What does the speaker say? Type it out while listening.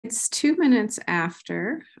It's 2 minutes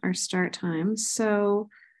after our start time, so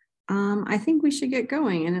I think we should get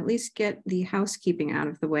going and at least get the housekeeping out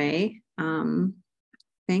of the way.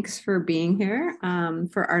 Thanks for being here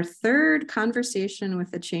for our third conversation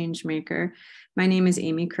with the change maker. My name is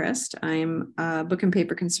Amy Christ. I'm a book and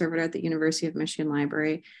paper conservator at the University of Michigan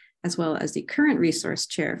Library, as well as the current resource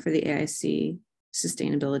chair for the AIC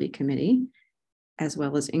Sustainability Committee, as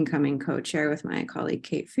well as incoming co-chair with my colleague,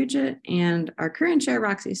 Kate Fugit. And our current chair,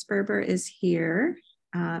 Roxy Sperber, is here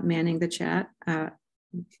manning the chat,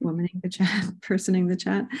 womaning the chat, personing the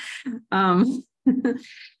chat.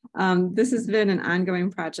 This has been an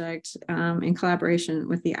ongoing project in collaboration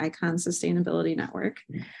with the ICON Sustainability Network.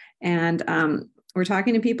 And we're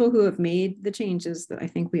talking to people who have made the changes that I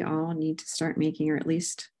think we all need to start making, or at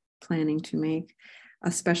least planning to make,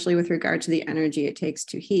 especially with regard to the energy it takes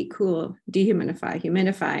to heat, cool, dehumidify,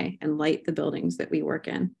 humidify, and light the buildings that we work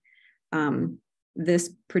in. This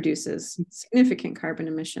produces significant carbon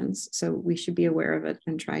emissions, so we should be aware of it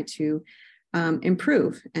and try to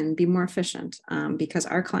improve and be more efficient because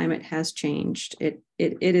our climate has changed. It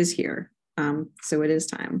is here, so it is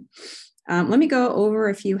time. Let me go over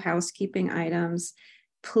a few housekeeping items.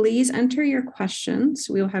 Please enter your questions.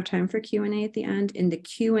 We'll have time for Q&A at the end in the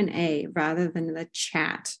Q&A rather than the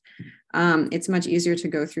chat. It's much easier to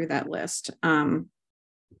go through that list.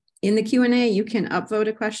 In the Q&A, you can upvote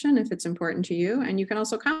a question if it's important to you, and you can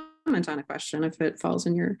also comment on a question if it falls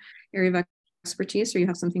in your area of expertise or you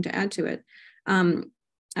have something to add to it.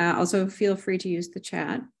 Also, feel free to use the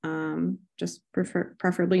chat, just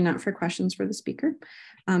preferably not for questions for the speaker.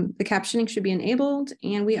 The captioning should be enabled,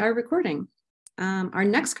 and we are recording. Our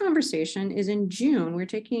next conversation is in June. We're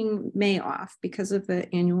taking May off because of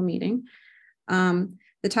the annual meeting.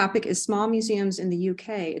 The topic is small museums in the UK.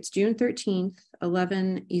 It's June 13th,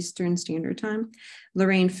 11 Eastern Standard Time.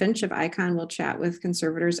 Lorraine Finch of ICON will chat with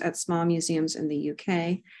conservators at small museums in the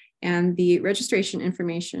UK, and the registration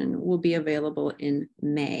information will be available in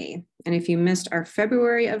May. And if you missed our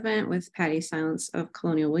February event with Patty Silence of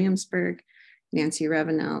Colonial Williamsburg, Nancy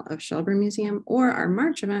Ravenel of Shelburne Museum, or our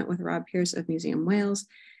March event with Rob Pierce of Museum Wales,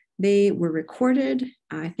 they were recorded.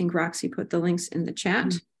 I think Roxy put the links in the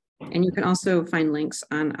chat. And you can also find links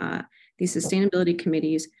on the Sustainability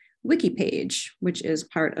Committee's wiki page, which is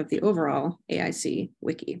part of the overall AIC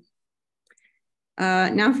wiki.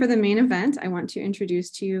 Now for the main event, I want to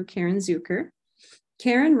introduce to you Karen Zukor.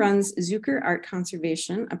 Karen runs Zukor Art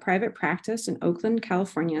Conservation, a private practice in Oakland,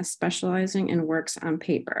 California, specializing in works on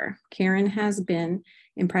paper. Karen has been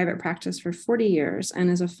in private practice for 40 years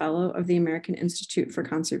and is a fellow of the American Institute for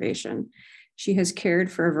Conservation. She has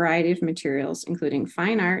cared for a variety of materials, including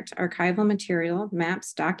fine art, archival material,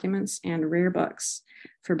 maps, documents, and rare books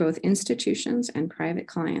for both institutions and private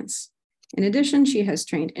clients. In addition, she has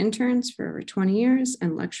trained interns for over 20 years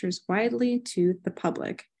and lectures widely to the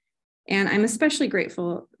public. And I'm especially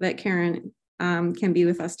grateful that Karen can be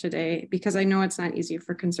with us today because I know it's not easy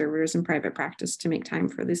for conservators in private practice to make time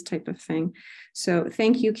for this type of thing. So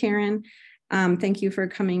thank you, Karen. Thank you for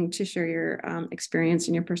coming to share your experience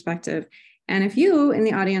and your perspective. And if you in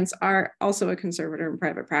the audience are also a conservator in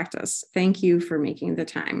private practice, thank you for making the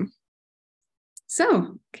time.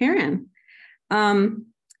 So, Karen,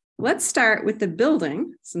 let's start with the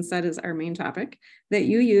building, since that is our main topic, that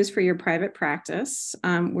you use for your private practice,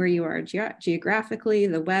 where you are geographically,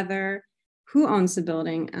 the weather, who owns the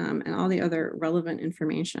building, and all the other relevant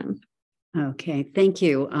information. Okay, thank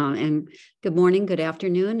you. And good morning, good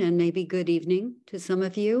afternoon, and maybe good evening to some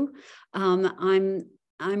of you.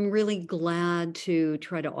 I'm really glad to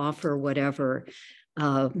try to offer whatever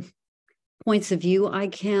points of view I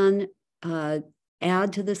can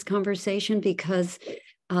add to this conversation, because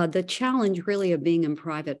the challenge really of being in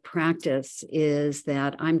private practice is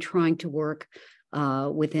that I'm trying to work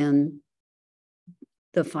within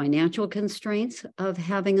the financial constraints of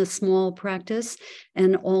having a small practice,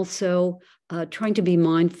 and also trying to be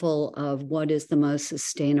mindful of what is the most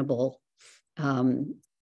sustainable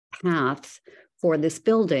path for this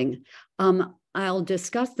building. I'll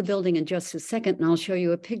discuss the building in just a second, and I'll show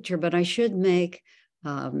you a picture, but I should make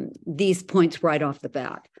these points right off the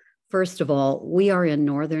bat. First of all, we are in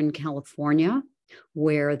Northern California,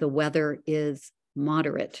 where the weather is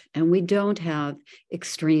moderate, and we don't have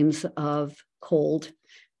extremes of cold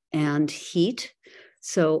and heat.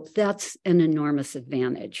 So that's an enormous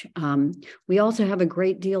advantage. We also have a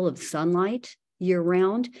great deal of sunlight year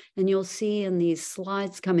round, and you'll see in these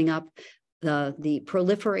slides coming up the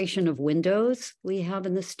proliferation of windows we have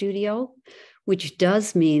in the studio, which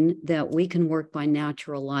does mean that we can work by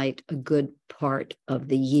natural light a good part of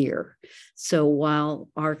the year. So while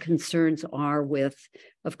our concerns are with,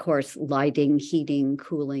 of course, lighting, heating,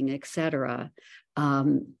 cooling, et cetera,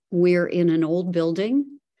 we're in an old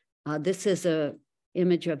building. This is an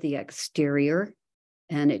image of the exterior,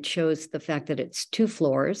 and it shows the fact that it's 2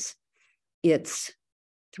 floors. It's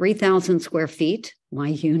 3,000 square feet, my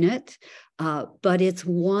unit, but it's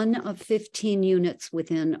one of 15 units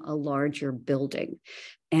within a larger building.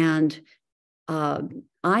 And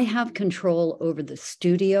I have control over the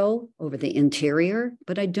studio, over the interior,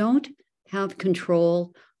 but I don't have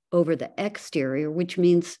control over the exterior, which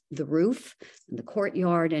means the roof, and the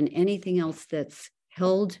courtyard, and anything else that's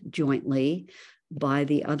held jointly by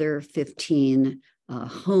the other 15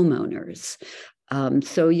 homeowners.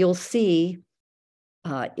 So you'll see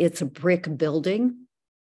it's a brick building.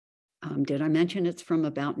 Did I mention it's from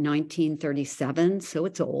about 1937? So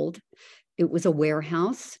it's old. It was a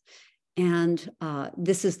warehouse. And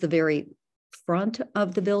this is the very front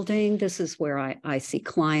of the building. This is where I see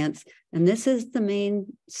clients. And this is the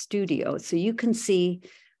main studio. So you can see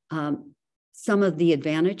some of the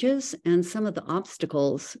advantages and some of the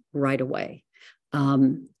obstacles right away.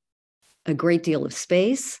 A great deal of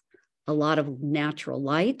space, a lot of natural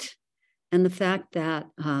light, and the fact that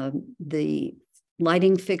the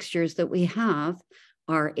lighting fixtures that we have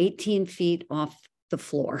are 18 feet off the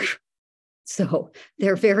floor. So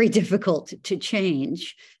they're very difficult to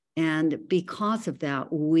change. And because of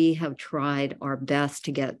that, we have tried our best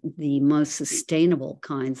to get the most sustainable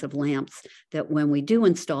kinds of lamps that when we do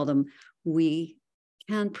install them, we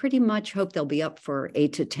can pretty much hope they'll be up for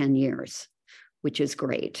 8 to 10 years, which is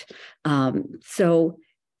great. So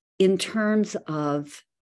in terms of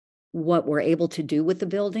what we're able to do with the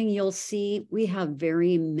building, you'll see we have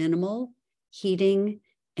very minimal heating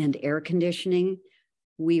and air conditioning.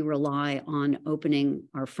 We rely on opening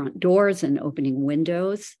our front doors and opening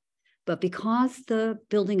windows. But because the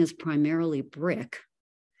building is primarily brick,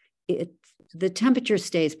 the temperature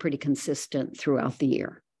stays pretty consistent throughout the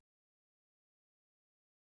year.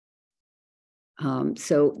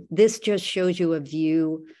 So this just shows you a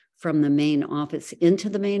view from the main office into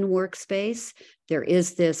the main workspace. There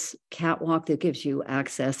is this catwalk that gives you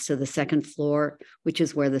access to the second floor, which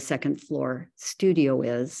is where the second floor studio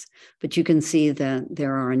is. But you can see that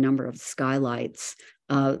there are a number of skylights.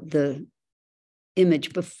 The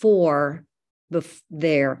image before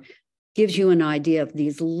there gives you an idea of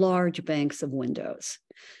these large banks of windows.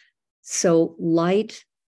 So light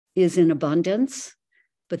is in abundance,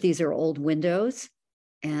 but these are old windows,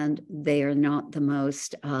 and they are not the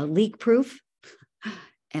most leak-proof,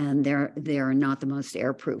 and they're not the most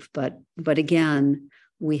air-proof. But again,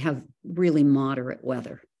 we have really moderate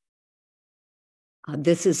weather.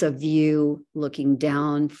 This is a view looking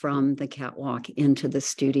down from the catwalk into the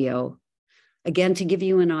studio. Again, to give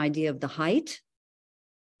you an idea of the height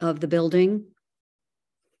of the building.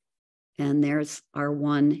 And there's our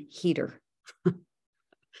one heater.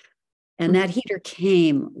 And that heater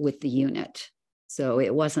came with the unit. So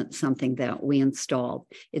it wasn't something that we installed.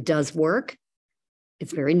 It does work.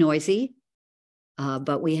 It's very noisy,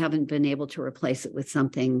 but we haven't been able to replace it with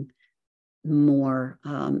something more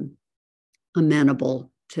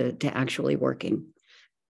amenable to actually working.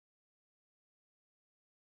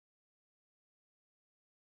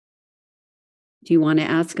 Do you want to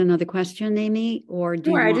ask another question, Amy, or do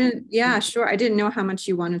sure, you want... Yeah, sure. I didn't know how much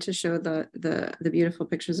you wanted to show the beautiful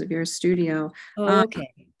pictures of your studio. Oh,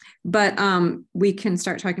 okay. But we can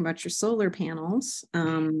start talking about your solar panels.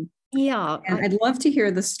 Yeah. And I'd love to hear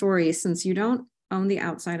the story, since you don't own the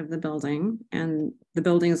outside of the building, and the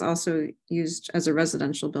building is also used as a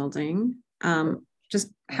residential building.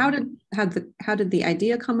 Just how did the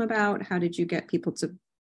idea come about? How did you get people to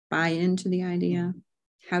buy into the idea?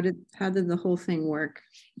 How did the whole thing work?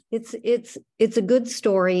 It's a good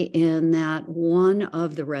story in that one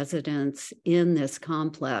of the residents in this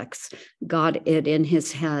complex got it in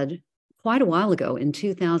his head quite a while ago, in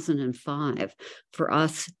 2005, for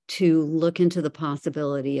us to look into the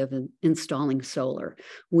possibility of installing solar.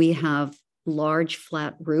 We have large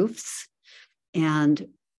flat roofs, and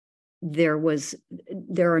there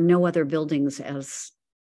are no other buildings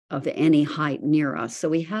of any height near us. So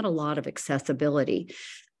we had a lot of accessibility.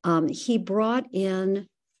 He brought in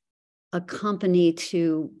a company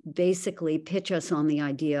to basically pitch us on the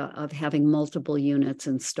idea of having multiple units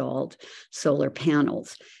installed solar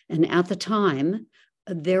panels. And at the time,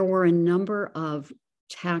 there were a number of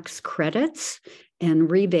tax credits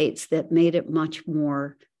and rebates that made it much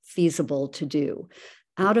more feasible to do.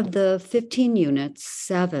 Out of the 15 units,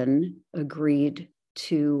 7 agreed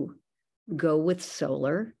to go with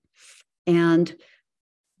solar. And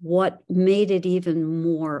what made it even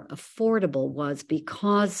more affordable was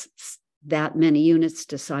because that many units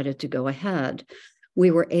decided to go ahead,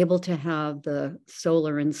 we were able to have the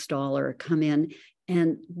solar installer come in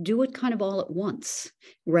and do it kind of all at once,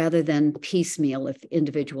 rather than piecemeal if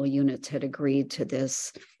individual units had agreed to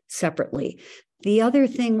this separately. The other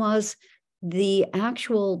thing was the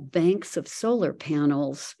actual banks of solar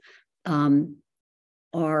panels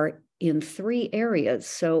are in 3 areas.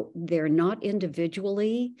 So they're not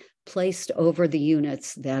individually placed over the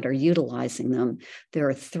units that are utilizing them. There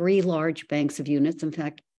are 3 large banks of units. In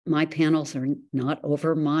fact, my panels are not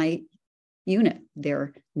over my unit.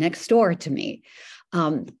 They're next door to me.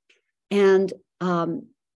 At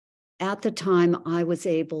the time, I was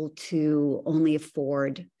able to only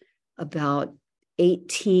afford about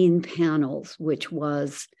 18 panels, which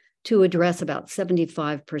was to address about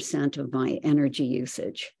 75% of my energy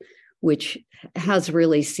usage, which has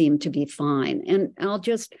really seemed to be fine. And I'll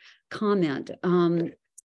just comment,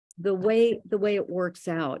 the way it works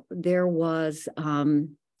out, there was,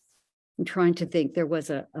 I'm trying to think, there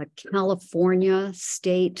was a California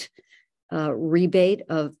state rebate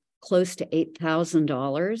of close to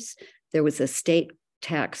 $8,000. There was a state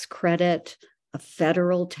tax credit, a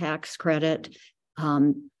federal tax credit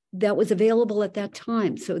that was available at that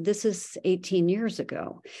time. So this is 18 years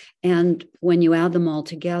ago. And when you add them all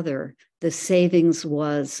together, the savings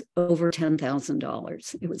was over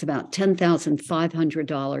 $10,000. It was about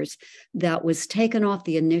 $10,500 that was taken off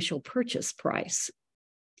the initial purchase price.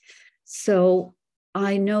 So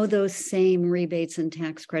I know those same rebates and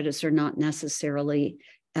tax credits are not necessarily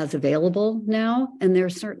as available now, and they're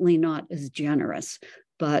certainly not as generous.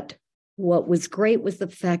 But what was great was the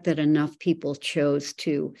fact that enough people chose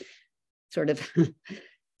to sort of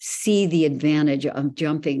see the advantage of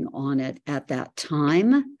jumping on it at that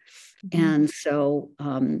time. Mm-hmm. And so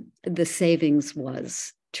the savings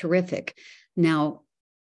was terrific. Now,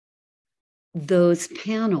 those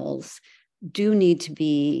panels do need to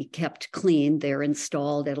be kept clean. They're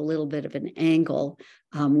installed at a little bit of an angle.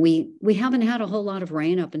 We haven't had a whole lot of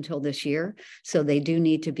rain up until this year, so they do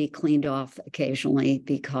need to be cleaned off occasionally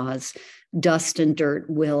because dust and dirt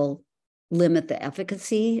will limit the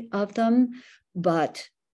efficacy of them. But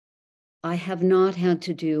I have not had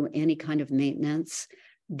to do any kind of maintenance.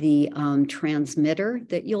 The transmitter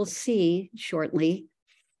that you'll see shortly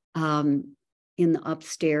in the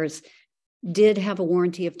upstairs did have a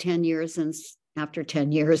warranty of 10 years, and after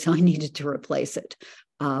 10 years, I needed to replace it.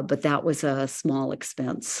 But that was a small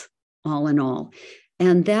expense, all in all.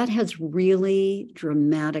 And that has really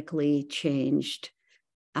dramatically changed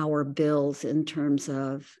our bills in terms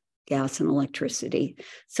of gas and electricity.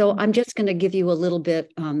 So I'm just going to give you a little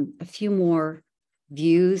bit, a few more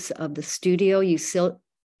views of the studio.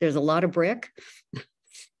 There's a lot of brick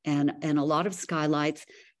and a lot of skylights.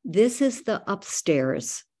 This is the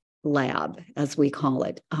upstairs lab, as we call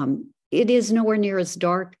it. It is nowhere near as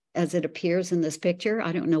dark as it appears in this picture.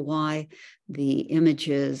 I don't know why the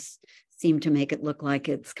images seem to make it look like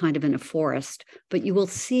it's kind of in a forest, but you will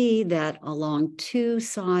see that along 2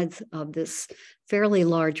 sides of this fairly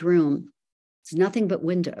large room, it's nothing but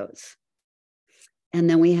windows. And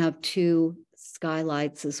then we have 2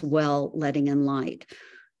 skylights as well, letting in light.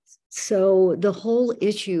 So the whole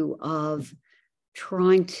issue of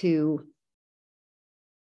trying to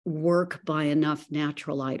work by enough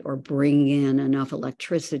natural light or bring in enough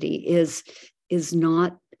electricity is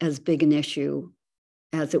not as big an issue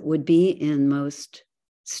as it would be in most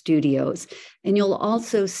studios. And you'll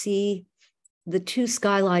also see the 2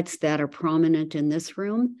 skylights that are prominent in this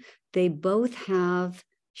room. They both have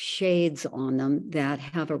shades on them that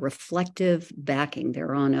have a reflective backing.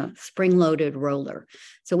 They're on a spring-loaded roller.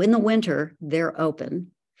 So in the winter, they're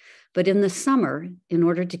open. But in the summer, in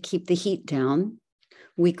order to keep the heat down,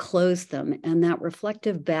 we close them. And that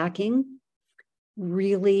reflective backing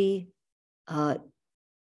really, I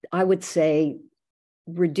would say,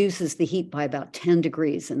 reduces the heat by about 10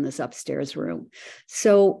 degrees in this upstairs room.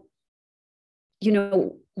 So,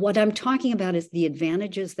 what I'm talking about is the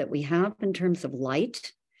advantages that we have in terms of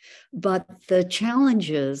light, but the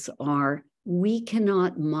challenges are we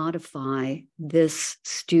cannot modify this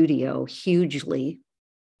studio hugely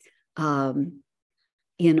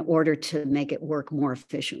in order to make it work more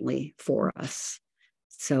efficiently for us.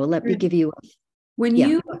 So let me give you when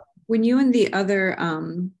you and the other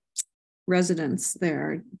residents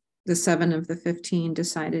there, the 7 of the 15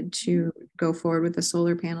 decided to go forward with the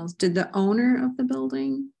solar panels, did the owner of the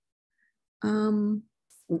building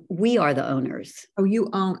We are the owners. Oh, you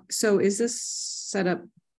own. So is this set up?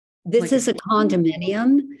 This like is a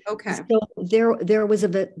condominium. Okay. So there was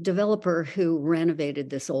a developer who renovated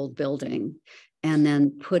this old building and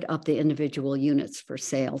then put up the individual units for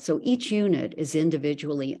sale. So each unit is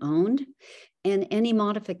individually owned, and any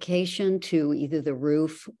modification to either the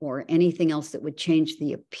roof or anything else that would change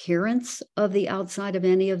the appearance of the outside of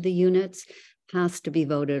any of the units has to be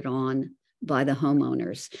voted on by the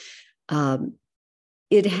homeowners.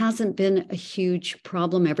 It hasn't been a huge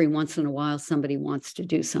problem. Every once in a while, somebody wants to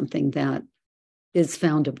do something that is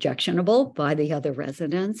found objectionable by the other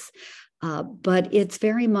residents. But it's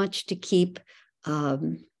very much to keep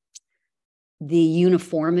the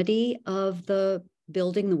uniformity of the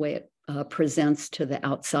building, the way it presents to the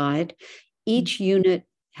outside. Each unit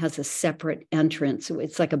has a separate entrance. So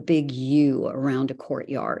it's like a big U around a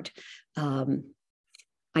courtyard.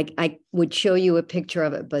 I would show you a picture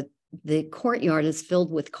of it, but the courtyard is filled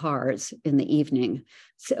with cars in the evening.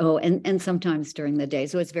 So, and sometimes during the day.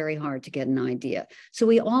 So it's very hard to get an idea. So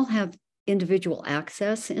we all have individual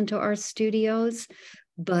access into our studios,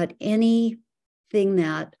 but anything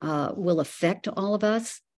that will affect all of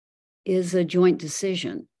us is a joint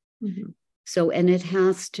decision. Mm-hmm. So, and it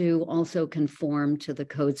has to also conform to the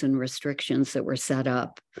codes and restrictions that were set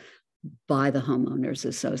up by the Homeowners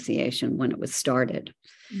Association when it was started.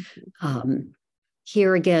 Mm-hmm.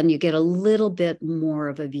 Here again, you get a little bit more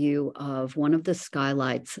of a view of one of the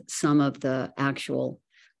skylights, some of the actual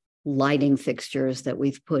lighting fixtures that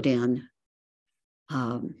we've put in.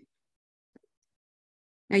 Now,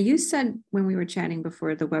 you said when we were chatting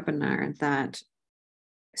before the webinar that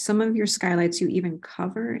some of your skylights you even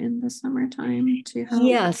cover in the summertime to help.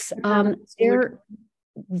 Yes,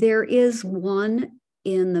 there is one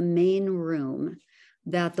in the main room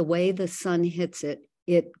that the way the sun hits it,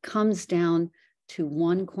 it comes down to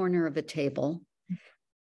one corner of a table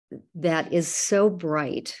that is so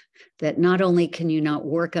bright that not only can you not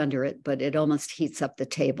work under it, but it almost heats up the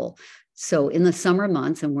table. So in the summer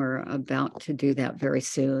months, and we're about to do that very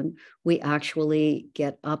soon, we actually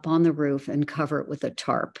get up on the roof and cover it with a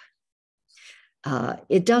tarp.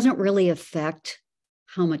 It doesn't really affect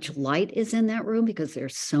how much light is in that room because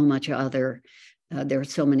there's so much other, there are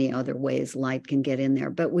so many other ways light can get in there,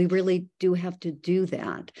 but we really do have to do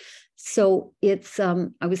that. So it's,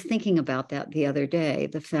 I was thinking about that the other day,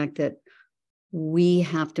 the fact that we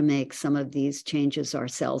have to make some of these changes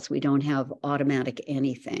ourselves. We don't have automatic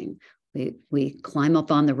anything. We climb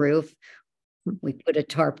up on the roof, we put a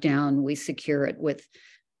tarp down, we secure it with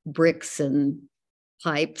bricks and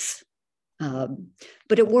pipes,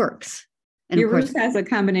 but it works. And your roof has a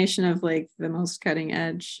combination of like the most cutting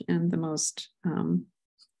edge and the most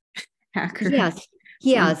hacker.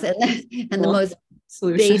 Yes, and the most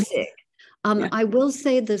solution. Basic. Yeah. I will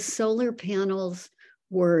say the solar panels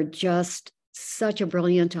were just such a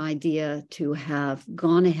brilliant idea to have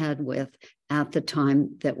gone ahead with at the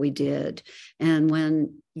time that we did. And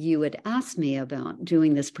when you had asked me about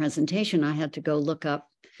doing this presentation, I had to go look up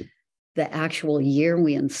the actual year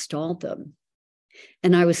we installed them.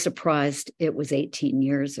 And I was surprised it was 18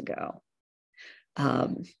 years ago.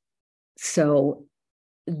 So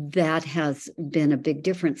that has been a big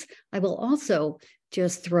difference. I will also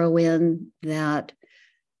just throw in that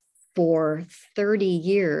for 30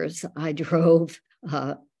 years, I drove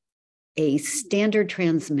a standard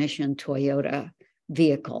transmission Toyota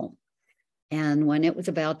vehicle. And when it was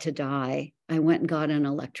about to die, I went and got an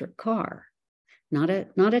electric car, not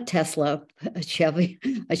a Tesla, a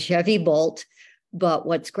Chevy Bolt. But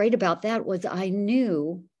what's great about that was I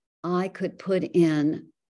knew I could put in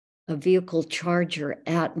a vehicle charger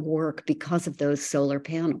at work because of those solar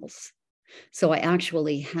panels. So I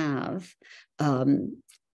actually have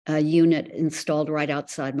a unit installed right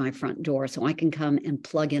outside my front door, so I can come and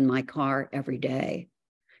plug in my car every day.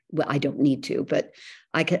 Well, I don't need to, but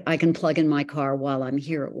I can plug in my car while I'm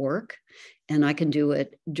here at work, and I can do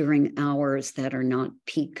it during hours that are not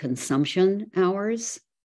peak consumption hours.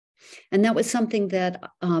 And that was something that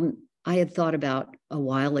I had thought about a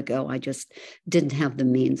while ago. I just didn't have the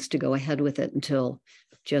means to go ahead with it until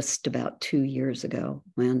just about 2 years ago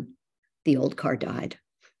when the old car died.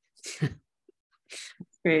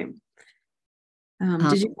 Great.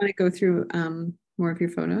 Did you want to go through more of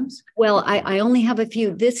your photos? Well, I only have a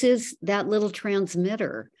few. This is that little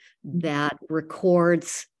transmitter that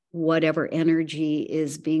records whatever energy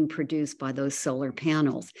is being produced by those solar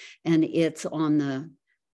panels. And it's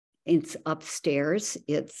upstairs.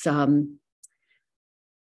 It's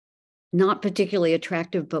not particularly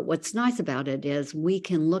attractive, but what's nice about it is we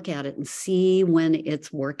can look at it and see when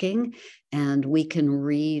it's working, and we can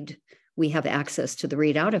we have access to the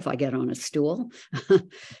readout if I get on a stool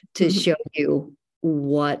to show you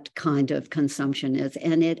what kind of consumption is.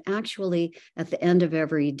 And it actually, at the end of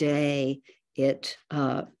every day, it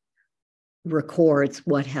records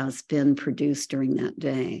what has been produced during that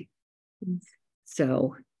day.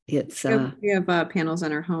 So it's we have panels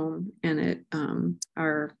in our home, and it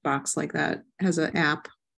our box like that has an app,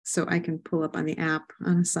 so I can pull up on the app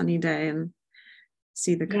on a sunny day and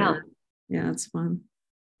see the curve. Yeah, it's fun.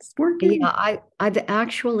 It's working. Yeah, I've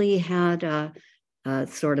actually had a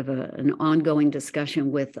sort of an ongoing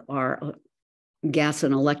discussion with our gas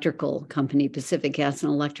and electrical company, Pacific Gas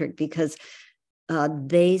and Electric, because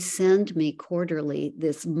they send me quarterly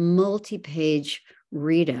this multi-page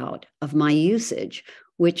readout of my usage,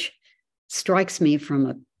 which strikes me from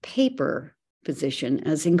a paper position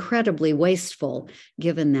as incredibly wasteful,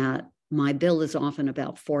 given that my bill is often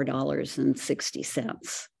about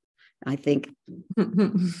 $4.60. I think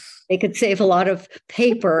they could save a lot of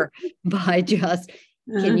paper by just,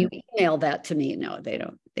 can you email that to me? No, they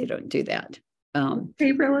don't do that.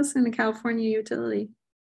 Paperless in a California utility.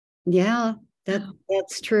 Yeah,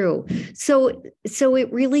 that's true. So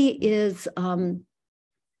it really is,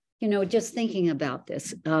 just thinking about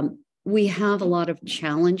this, we have a lot of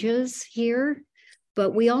challenges here,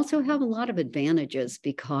 but we also have a lot of advantages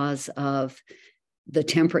because of the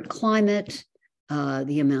temperate climate,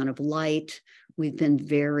 the amount of light. We've been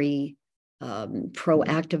very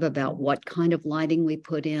proactive about what kind of lighting we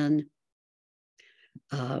put in.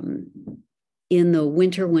 In the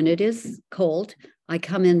winter, when it is cold, I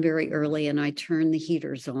come in very early and I turn the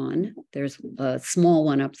heaters on. There's a small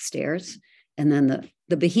one upstairs, and then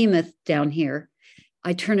the behemoth down here.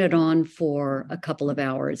 I turn it on for a couple of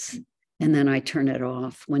hours, and then I turn it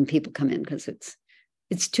off when people come in because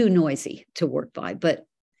it's too noisy to work by, but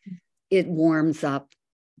it warms up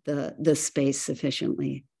the space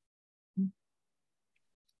sufficiently.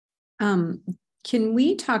 Can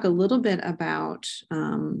we talk a little bit about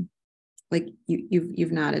like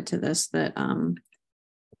you've nodded to this, that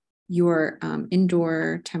your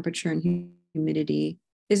indoor temperature and humidity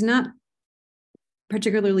is not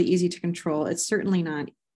particularly easy to control. It's certainly not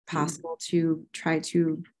possible to try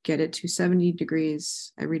to get it to 70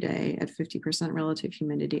 degrees every day at 50% relative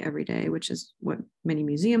humidity every day, which is what many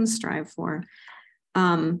museums strive for.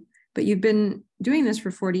 But you've been doing this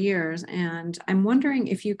for 40 years, and I'm wondering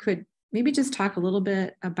if you could maybe just talk a little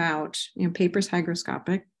bit about, paper's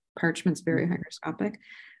hygroscopic, parchment's very hygroscopic,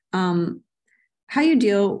 how you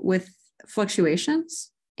deal with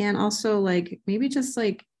fluctuations, and also maybe just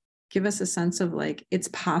give us a sense of it's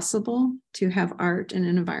possible to have art in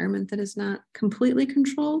an environment that is not completely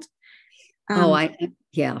controlled.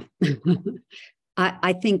 Yeah.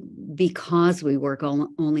 I think because we work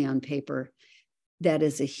only on paper, that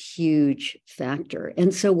is a huge factor.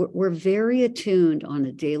 And so we're very attuned on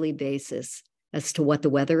a daily basis as to what the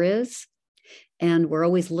weather is. And we're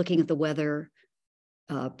always looking at the weather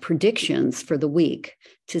predictions for the week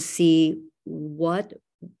to see what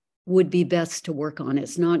would be best to work on.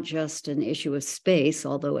 It's not just an issue of space,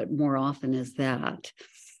 although it more often is that.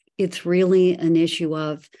 It's really an issue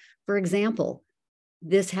of, for example,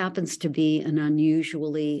 this happens to be an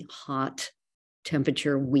unusually hot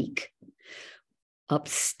temperature week.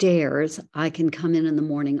 Upstairs, I can come in the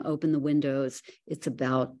morning, open the windows. It's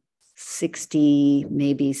about 60,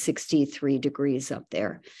 maybe 63 degrees up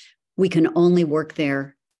there. We can only work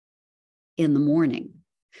there in the morning.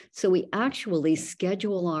 So we actually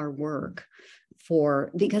schedule our work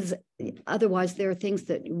because otherwise there are things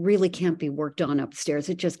that really can't be worked on upstairs.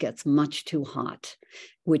 It just gets much too hot,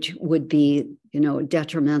 which would be,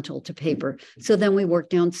 detrimental to paper. So then we work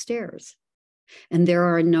downstairs. And there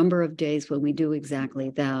are a number of days when we do exactly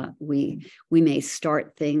that. We may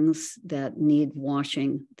start things that need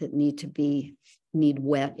washing, that need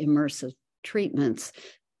wet, immersive treatments.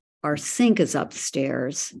 Our sink is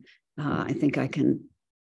upstairs. I think I can.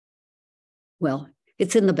 Well,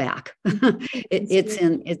 it's in the back. It's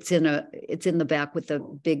in the back with the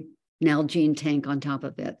big Nalgene tank on top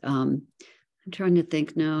of it. I'm trying to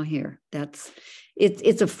think now here. It's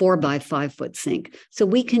a 4x5 foot sink. So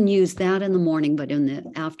we can use that in the morning, but in the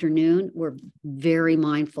afternoon, we're very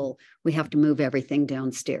mindful. We have to move everything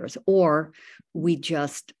downstairs, or we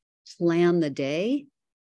just plan the day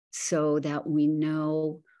so that we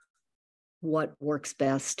know what works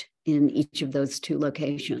best in each of those two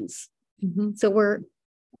locations. Mm-hmm. So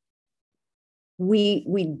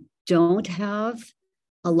we don't have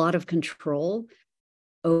a lot of control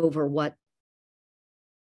over what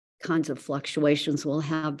kinds of fluctuations we'll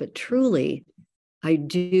have, but truly I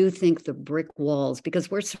do think the brick walls,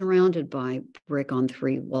 because we're surrounded by brick on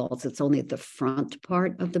 3 walls, it's only the front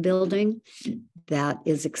part of the building that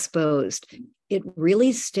is exposed. It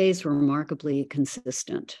really stays remarkably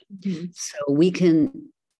consistent. So we can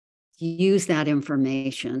use that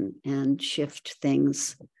information and shift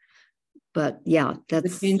things. But yeah, the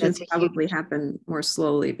changes probably happen more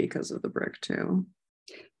slowly because of the brick too.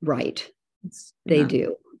 Right. They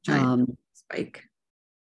do. Spike.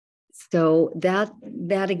 So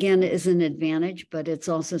that again is an advantage, but it's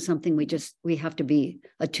also something we have to be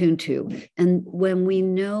attuned to. And when we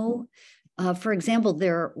know, for example,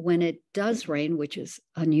 when it does rain, which is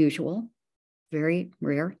unusual, very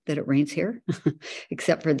rare that it rains here,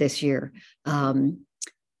 except for this year,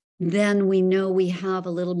 then we know we have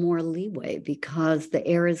a little more leeway because the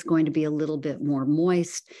air is going to be a little bit more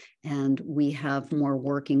moist and we have more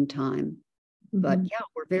working time. But yeah,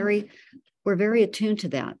 we're very attuned to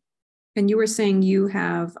that. And you were saying you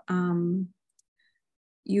have,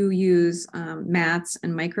 you use mats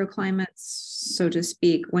and microclimates, so to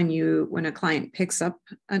speak, when a client picks up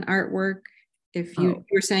an artwork. If you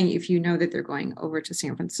were saying if you know that they're going over to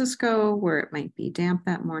San Francisco where it might be damp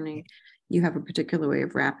that morning, you have a particular way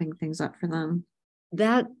of wrapping things up for them.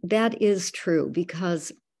 That is true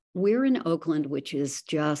because we're in Oakland, which is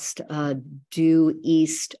just due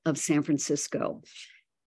east of San Francisco.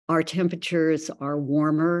 Our temperatures are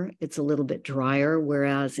warmer. It's a little bit drier,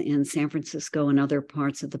 whereas in San Francisco and other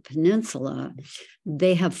parts of the peninsula,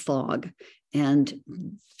 they have fog. And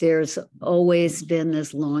there's always been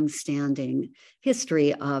this longstanding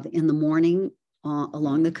history of in the morning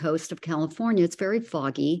along the coast of California, it's very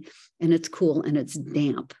foggy and it's cool and it's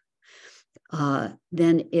damp.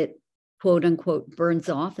 Then it quote unquote burns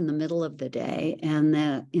off in the middle of the day. And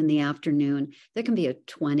in the afternoon, there can be a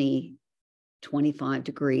 25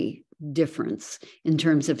 degree difference in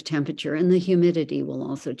terms of temperature, and the humidity will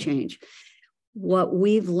also change. What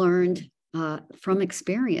we've learned from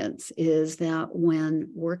experience is that when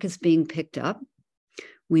work is being picked up,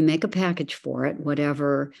 we make a package for it,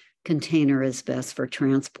 whatever container is best for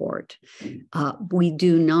transport. We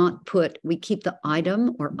keep the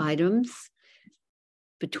item or items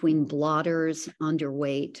between blotters,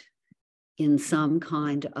 underweight, in some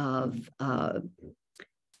kind of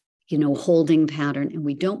holding pattern, and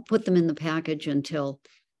we don't put them in the package until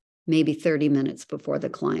maybe 30 minutes before the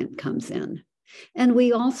client comes in. And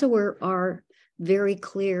we also are very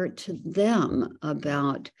clear to them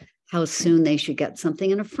about how soon they should get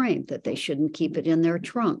something in a frame, that they shouldn't keep it in their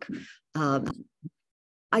trunk.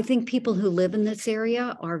 I think people who live in this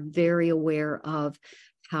area are very aware of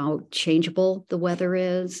how changeable the weather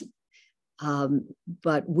is,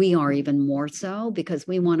 but we are even more so because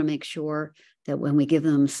we want to make sure that when we give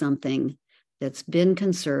them something that's been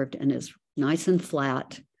conserved and is nice and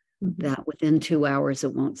flat, that within 2 hours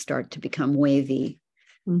it won't start to become wavy.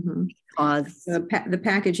 Because the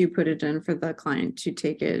package you put it in for the client to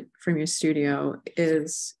take it from your studio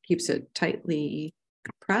keeps it tightly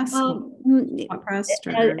pressed,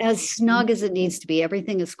 as snug as it needs to be.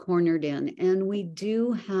 Everything is cornered in, and we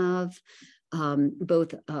do have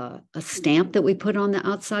both a stamp that we put on the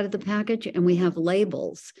outside of the package, and we have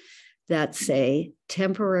labels that say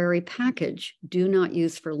temporary package, do not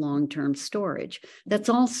use for long-term storage. That's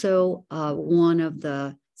also one of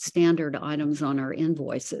the standard items on our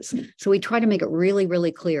invoices. So we try to make it really,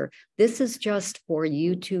 really clear. This is just for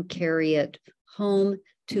you to carry it home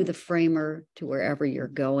to the framer, to wherever you're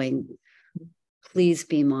going. Please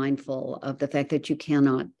be mindful of the fact that you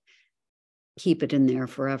cannot keep it in there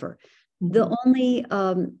forever. The only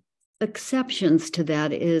exceptions to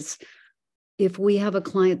that is if we have a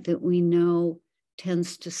client that we know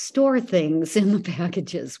tends to store things in the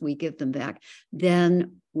packages we give them back,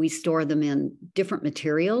 then we store them in different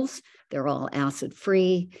materials. They're all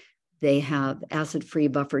acid-free. They have acid-free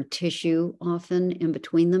buffered tissue often in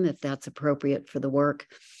between them if that's appropriate for the work.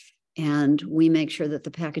 And we make sure that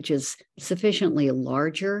the package is sufficiently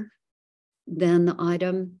larger than the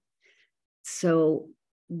item. So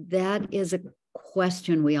that is a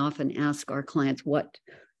question we often ask our clients.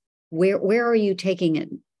 Where are you taking it,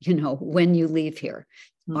 when you leave here?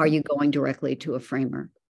 Are you going directly to a framer?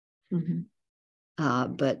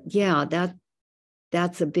 But yeah,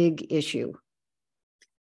 that's a big issue.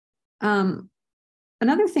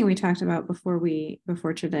 Another thing we talked about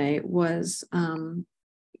before today was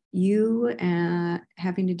you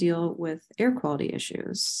having to deal with air quality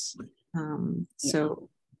issues. So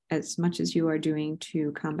as much as you are doing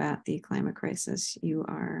to combat the climate crisis, you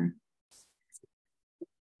are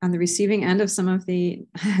on the receiving end of some of the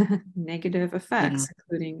negative effects,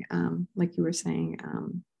 including, like you were saying,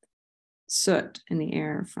 soot in the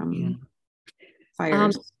air from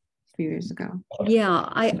fires a few years ago. Yeah,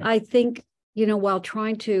 I think, while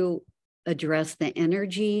trying to address the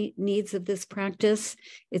energy needs of this practice,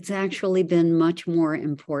 it's actually been much more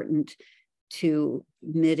important to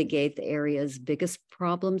mitigate the area's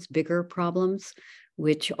bigger problems,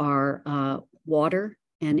 which are water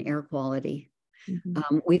and air quality.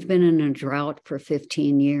 We've been in a drought for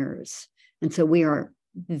 15 years. And so we are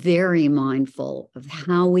very mindful of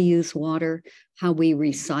how we use water, how we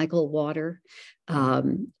recycle water.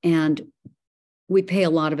 And we pay a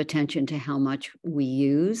lot of attention to how much we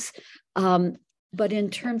use. But in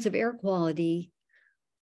terms of air quality,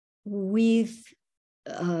 we've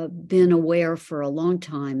been aware for a long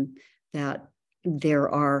time that there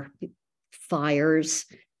are fires.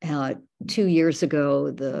 2 years ago,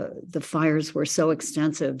 the fires were so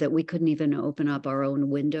extensive that we couldn't even open up our own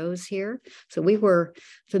windows here. So we were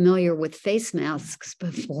familiar with face masks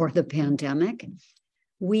before the pandemic.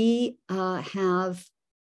 We have,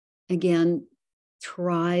 again,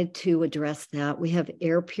 tried to address that. We have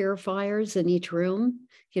air purifiers in each room,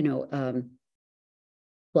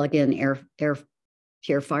 plug-in air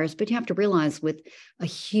purifiers, but you have to realize with a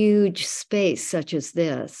huge space such as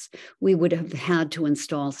this, we would have had to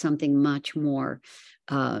install something much more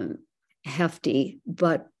hefty.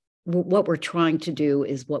 But what we're trying to do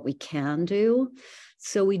is what we can do.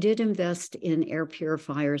 So we did invest in air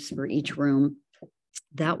purifiers for each room.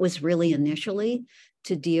 That was really initially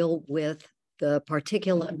to deal with the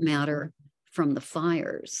particulate matter from the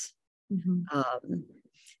fires.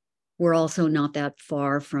 We're also not that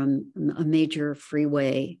far from a major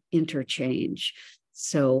freeway interchange.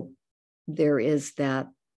 So there is that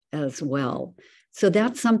as well. So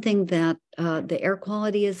that's something that the air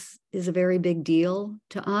quality is a very big deal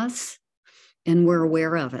to us, and we're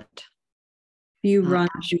aware of it. Do you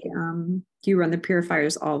run the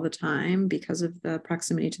purifiers all the time because of the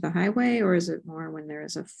proximity to the highway, or is it more when there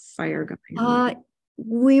is a fire going on?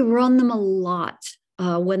 We run them a lot.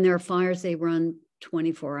 When there are fires, they run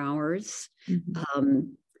 24 hours.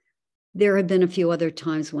 There have been a few other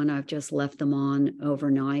times when I've just left them on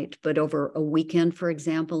overnight, but over a weekend, for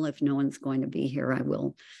example, if no one's going to be here, I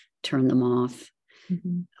will turn them off.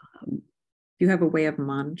 Do you have a way of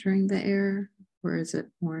monitoring the air, or is it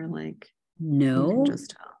more like? No,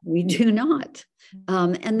 we do not.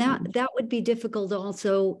 And that would be difficult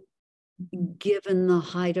also, given the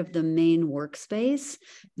height of the main workspace.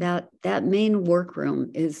 That main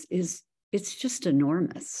workroom it's just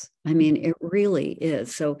enormous. I mean, it really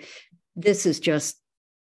is. So this is just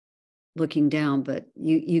looking down, but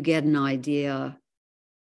you get an idea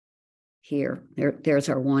here. There's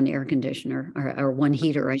our one air conditioner, or our one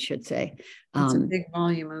heater, I should say. It's a big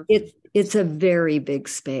volume of it's a very big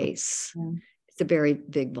space. It's a very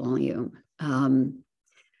big volume.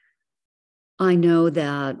 I know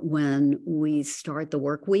that when we start the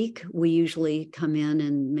work week, we usually come in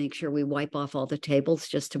and make sure we wipe off all the tables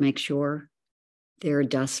just to make sure they're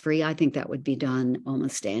dust-free. I think that would be done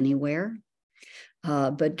almost anywhere.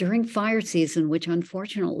 But during fire season, which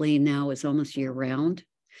unfortunately now is almost year-round,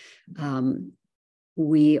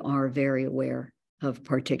 we are very aware of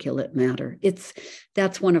particulate matter.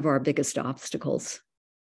 That's one of our biggest obstacles.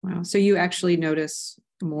 Wow. So you actually notice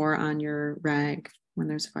more on your rag when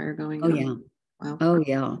there's fire going on? Yeah. Wow. Oh,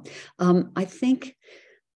 yeah. I think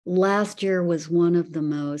last year was one of the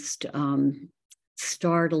most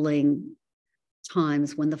startling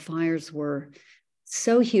times when the fires were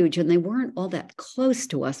so huge, and they weren't all that close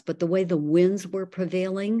to us, but the way the winds were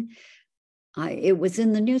prevailing, it was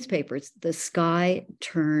in the newspapers. The sky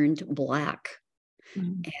turned black,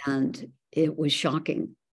 and it was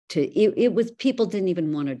shocking. People didn't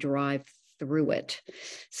even want to drive through it.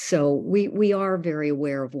 So we are very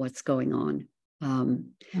aware of what's going on.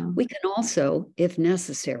 We can also, if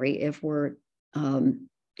necessary, if we're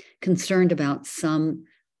concerned about some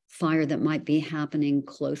fire that might be happening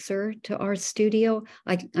closer to our studio,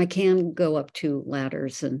 I can go up 2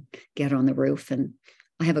 ladders and get on the roof, and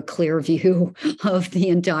I have a clear view of the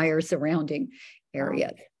entire surrounding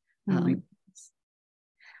area.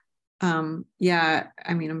 Yeah,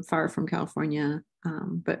 I mean, I'm far from California,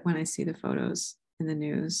 but when I see the photos in the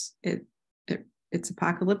news, it's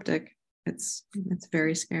apocalyptic. It's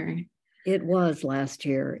very scary. It was last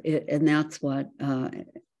year, and that's what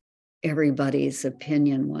everybody's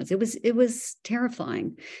opinion was. It was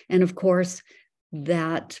terrifying, and of course,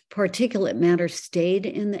 that particulate matter stayed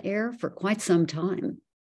in the air for quite some time.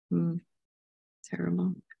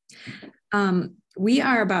 Terrible. We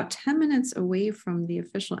are about 10 minutes away from the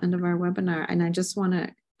official end of our webinar, and I just want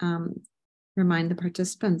to remind the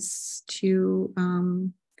participants to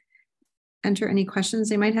enter any questions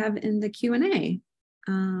they might have in the Q&A.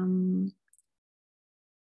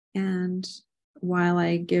 And while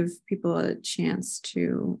I give people a chance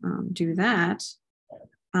to do that,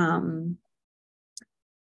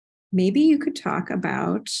 maybe you could talk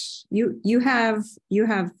about you have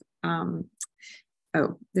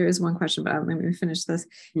oh, there is one question, but let me finish this.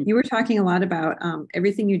 You were talking a lot about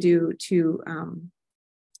everything you do to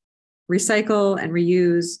recycle and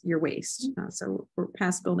reuse your waste. So we're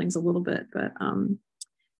past buildings a little bit, but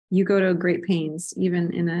you go to great pains,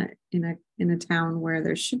 even in a town where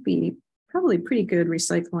there should be probably pretty good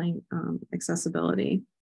recycling accessibility.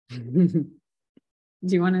 Do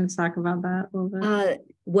you want to talk about that a little bit?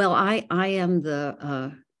 Well, I am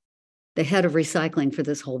the head of recycling for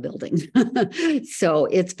this whole building. So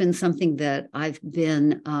it's been something that I've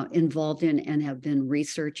been involved in and have been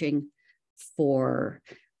researching for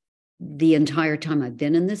the entire time I've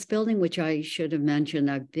been in this building, which I should have mentioned.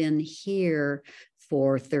 I've been here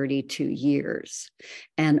for 32 years.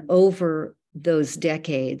 And over those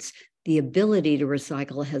decades, the ability to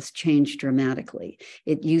recycle has changed dramatically.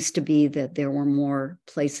 It used to be that there were more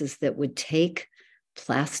places that would take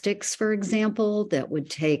plastics, for example, that would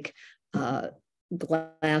take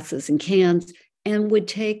glasses and cans, and would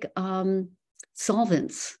take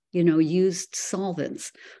solvents, used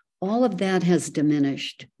solvents. All of that has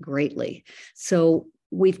diminished greatly. So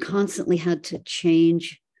we've constantly had to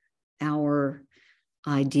change our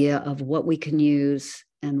idea of what we can use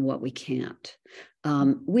and what we can't.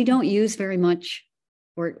 We don't use very much,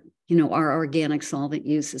 or, our organic solvent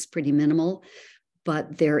use is pretty minimal,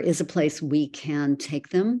 but there is a place we can take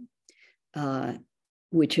them,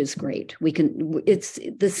 which is great. It's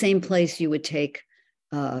the same place you would take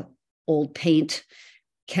old paint,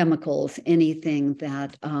 chemicals, anything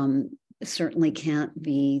that certainly can't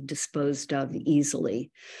be disposed of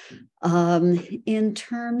easily. In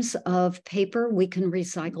terms of paper, we can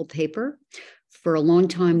recycle paper. For a long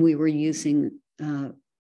time, we were using an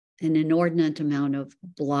inordinate amount of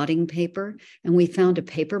blotting paper, and we found a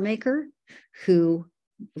paper maker who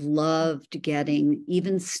loved getting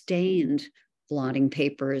even stained blotting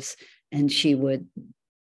papers, and she would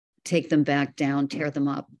take them back down, tear them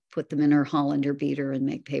up, put them in her Hollander beater and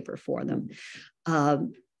make paper for them.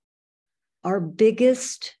 Our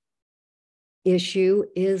biggest issue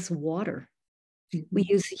is water. We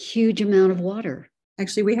use a huge amount of water.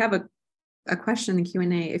 Actually, we have a question in the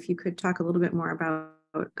Q&A. If you could talk a little bit more about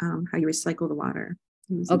how you recycle the water.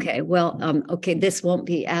 Okay, well, this won't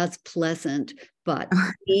be as pleasant, but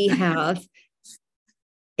we have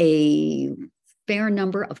a fair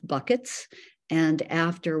number of buckets. And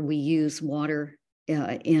after we use water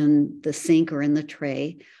in the sink or in the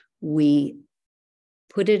tray, we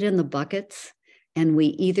put it in the buckets, and we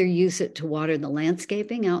either use it to water the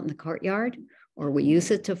landscaping out in the courtyard, or we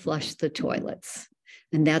use it to flush the toilets.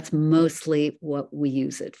 And that's mostly what we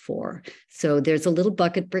use it for. So there's a little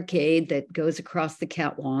bucket brigade that goes across the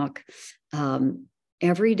catwalk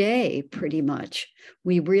every day, pretty much.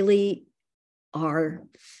 We really are,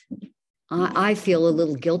 I feel a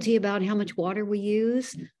little guilty about how much water we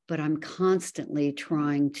use, but I'm constantly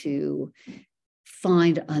trying to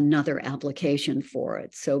find another application for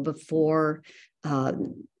it. So before,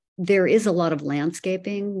 there is a lot of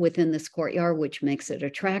landscaping within this courtyard, which makes it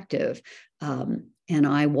attractive. And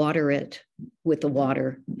I water it with the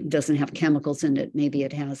water. It doesn't have chemicals in it. Maybe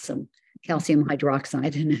it has some calcium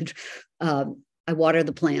hydroxide in it. I water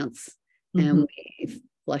the plants, and we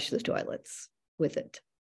flush the toilets with it.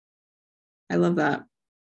 I love that.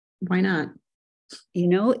 Why not?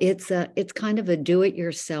 It's kind of a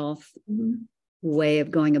do-it-yourself way of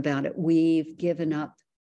going about it. We've given up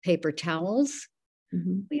paper towels.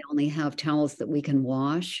 We only have towels that we can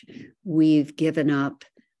wash. We've given up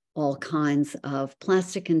all kinds of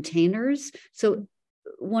plastic containers. So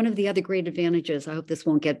one of the other great advantages, I hope this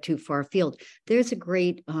won't get too far afield, there's a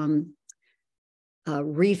great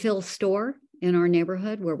refill store in our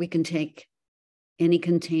neighborhood where we can take any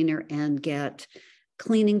container and get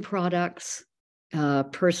cleaning products,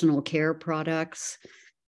 personal care products,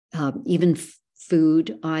 even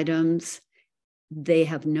food items. They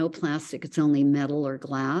have no plastic, it's only metal or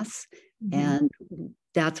glass. And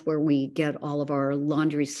that's where we get all of our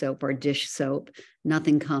laundry soap, our dish soap.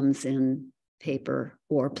 Nothing comes in paper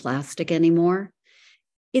or plastic anymore.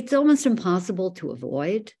 It's almost impossible to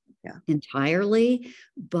avoid entirely,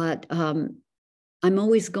 but I'm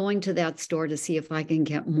always going to that store to see if I can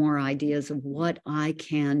get more ideas of what I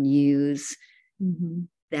can use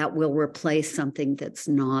that will replace something that's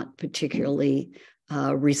not particularly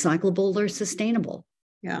recyclable or sustainable.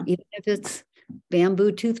 Yeah. Even if it's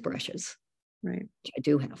bamboo toothbrushes. Right. Which I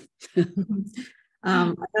do have.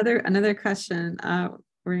 Another question.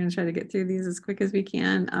 we're going to try to get through these as quick as we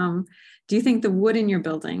can. Do you think the wood in your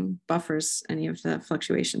building buffers any of the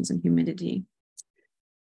fluctuations in humidity?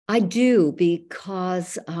 I do,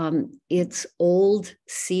 because it's old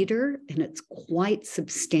cedar and it's quite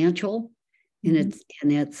substantial in its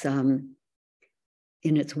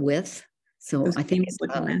width. So Those I think beams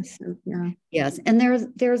look massive. Yeah. Yes, and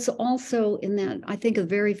there's also in that, I think, the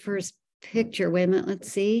very first picture. Wait a minute,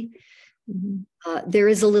 let's see. There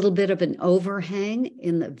is a little bit of an overhang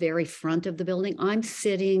in the very front of the building. I'm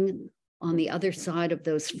sitting on the other side of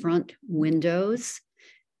those front windows,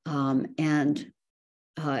 and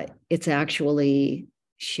it's actually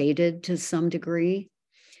shaded to some degree.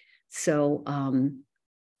 So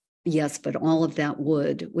yes, but all of that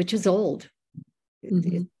wood, which is old,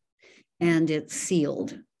 and it's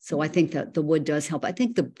sealed. So I think that the wood does help. I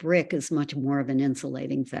think the brick is much more of an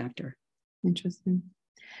insulating factor. Interesting.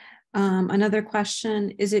 Another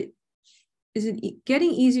question, is it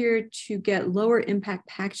getting easier to get lower impact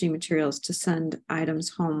packaging materials to send items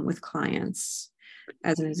home with clients,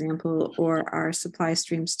 as an example, or are supply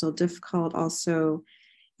streams still difficult? Also,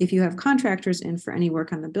 if you have contractors in for any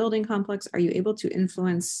work on the building complex, are you able to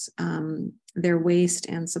influence their waste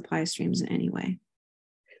and supply streams in any way?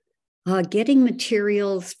 Getting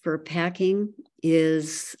materials for packing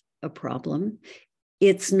is a problem.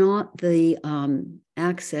 It's not the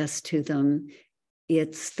access to them,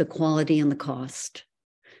 it's the quality and the cost.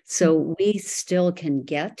 So we still can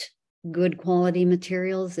get good quality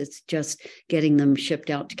materials. It's just getting them shipped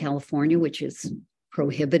out to California, which is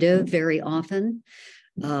prohibitive very often.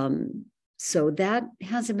 So that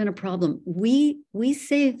hasn't been a problem. We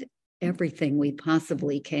save everything we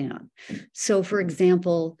possibly can. So for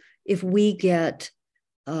example, if we get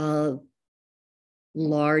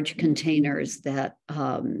large containers that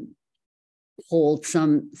hold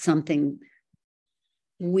something,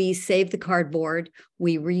 we save the cardboard,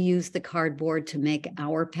 we reuse the cardboard to make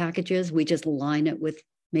our packages. We just line it with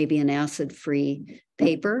maybe an acid-free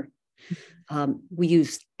paper. We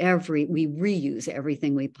reuse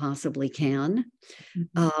everything we possibly can.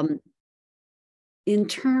 In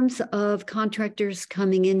terms of contractors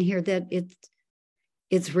coming in here, that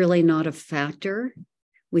it's really not a factor.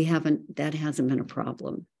 That hasn't been a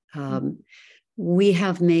problem. We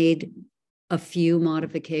have made a few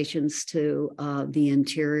modifications to the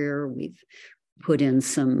interior. We've put in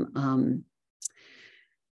some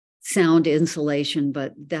sound insulation,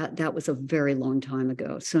 but that was a very long time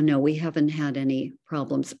ago. So no, we haven't had any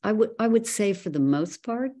problems. I would say for the most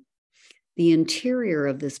part, the interior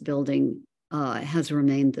of this building has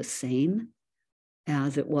remained the same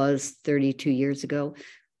as it was 32 years ago.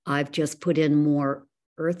 I've just put in more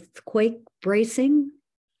earthquake bracing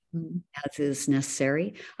as is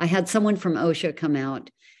necessary. I had someone from OSHA come out.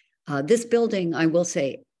 This building, I will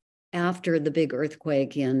say, after the big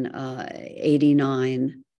earthquake in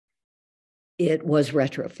 89, it was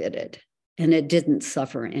retrofitted and it didn't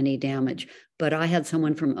suffer any damage. But I had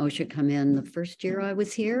someone from OSHA come in the first year I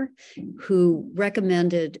was here who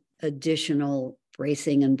recommended additional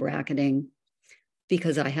bracing and bracketing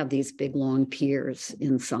because I have these big long piers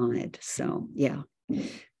inside. So yeah.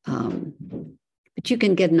 But you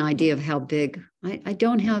can get an idea of how big. I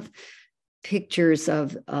don't have pictures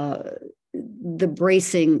of the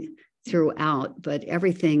bracing throughout, but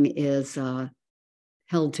everything is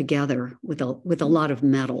held together with a lot of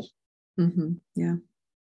metal. Yeah.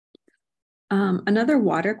 Another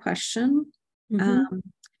water question.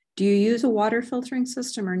 Do you use a water filtering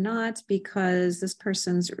system or not? Because this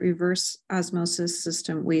person's reverse osmosis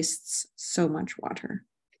system wastes so much water.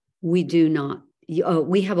 We do not.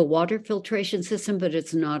 We have a water filtration system, but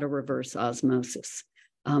it's not a reverse osmosis.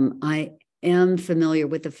 I am familiar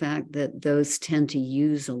with the fact that those tend to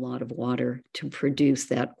use a lot of water to produce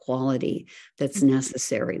that quality that's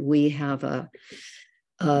necessary. We have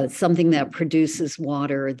something that produces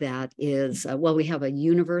water that is, we have a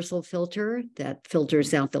universal filter that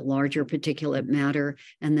filters out the larger particulate matter,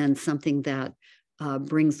 and then something that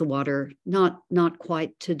brings the water not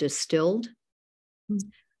quite to distilled.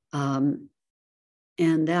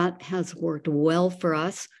 And that has worked well for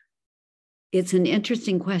us. It's an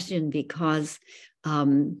interesting question because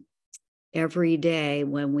every day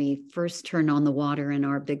when we first turn on the water in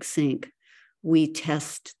our big sink, we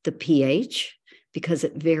test the pH because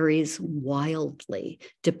it varies wildly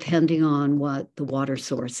depending on what the water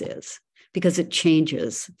source is, because it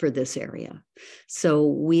changes for this area. So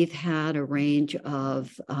we've had a range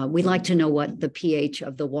of, we like to know what the pH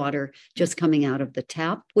of the water just coming out of the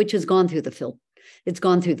tap, which has gone through the filter. It's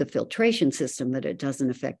gone through the filtration system, but it doesn't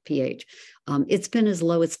affect pH. It's been as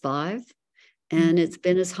low as 5, and it's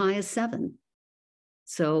been as high as 7.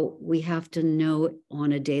 So we have to know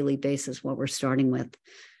on a daily basis what we're starting with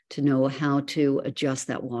to know how to adjust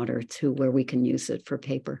that water to where we can use it for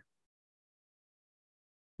paper.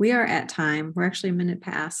 We are at time. We're actually a minute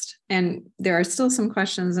past, and there are still some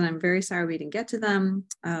questions, and I'm very sorry we didn't get to them.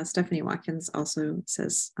 Stephanie Watkins also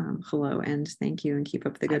says hello and thank you, and keep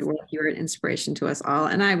up the good work. You're an inspiration to us all,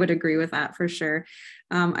 and I would agree with that for sure.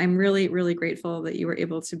 I'm really, really grateful that you were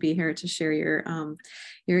able to be here to share your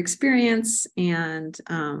experience and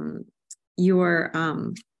your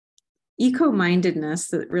eco-mindedness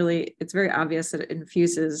that really, it's very obvious that it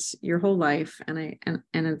infuses your whole life, and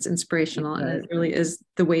it's inspirational, and it really is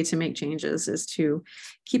the way to make changes, is to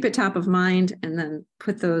keep it top of mind and then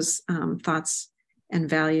put those thoughts and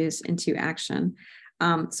values into action.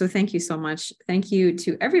 So thank you so much. Thank you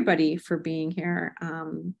to everybody for being here.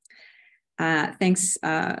 Thanks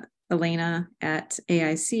Elena at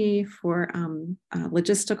AIC for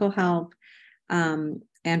logistical help.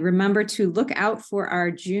 And remember to look out for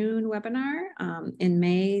our June webinar. In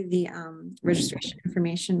May, the registration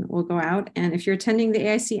information will go out. And if you're attending the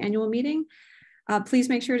AIC annual meeting, please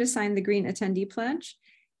make sure to sign the Green Attendee Pledge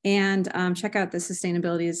and check out the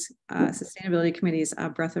Sustainability Committee's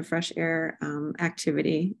Breath of Fresh Air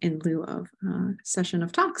activity in lieu of session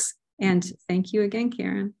of talks. And thank you again,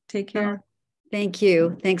 Karen. Take care. Thank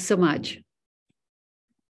you. Thanks so much.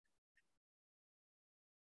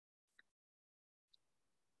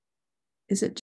 Is it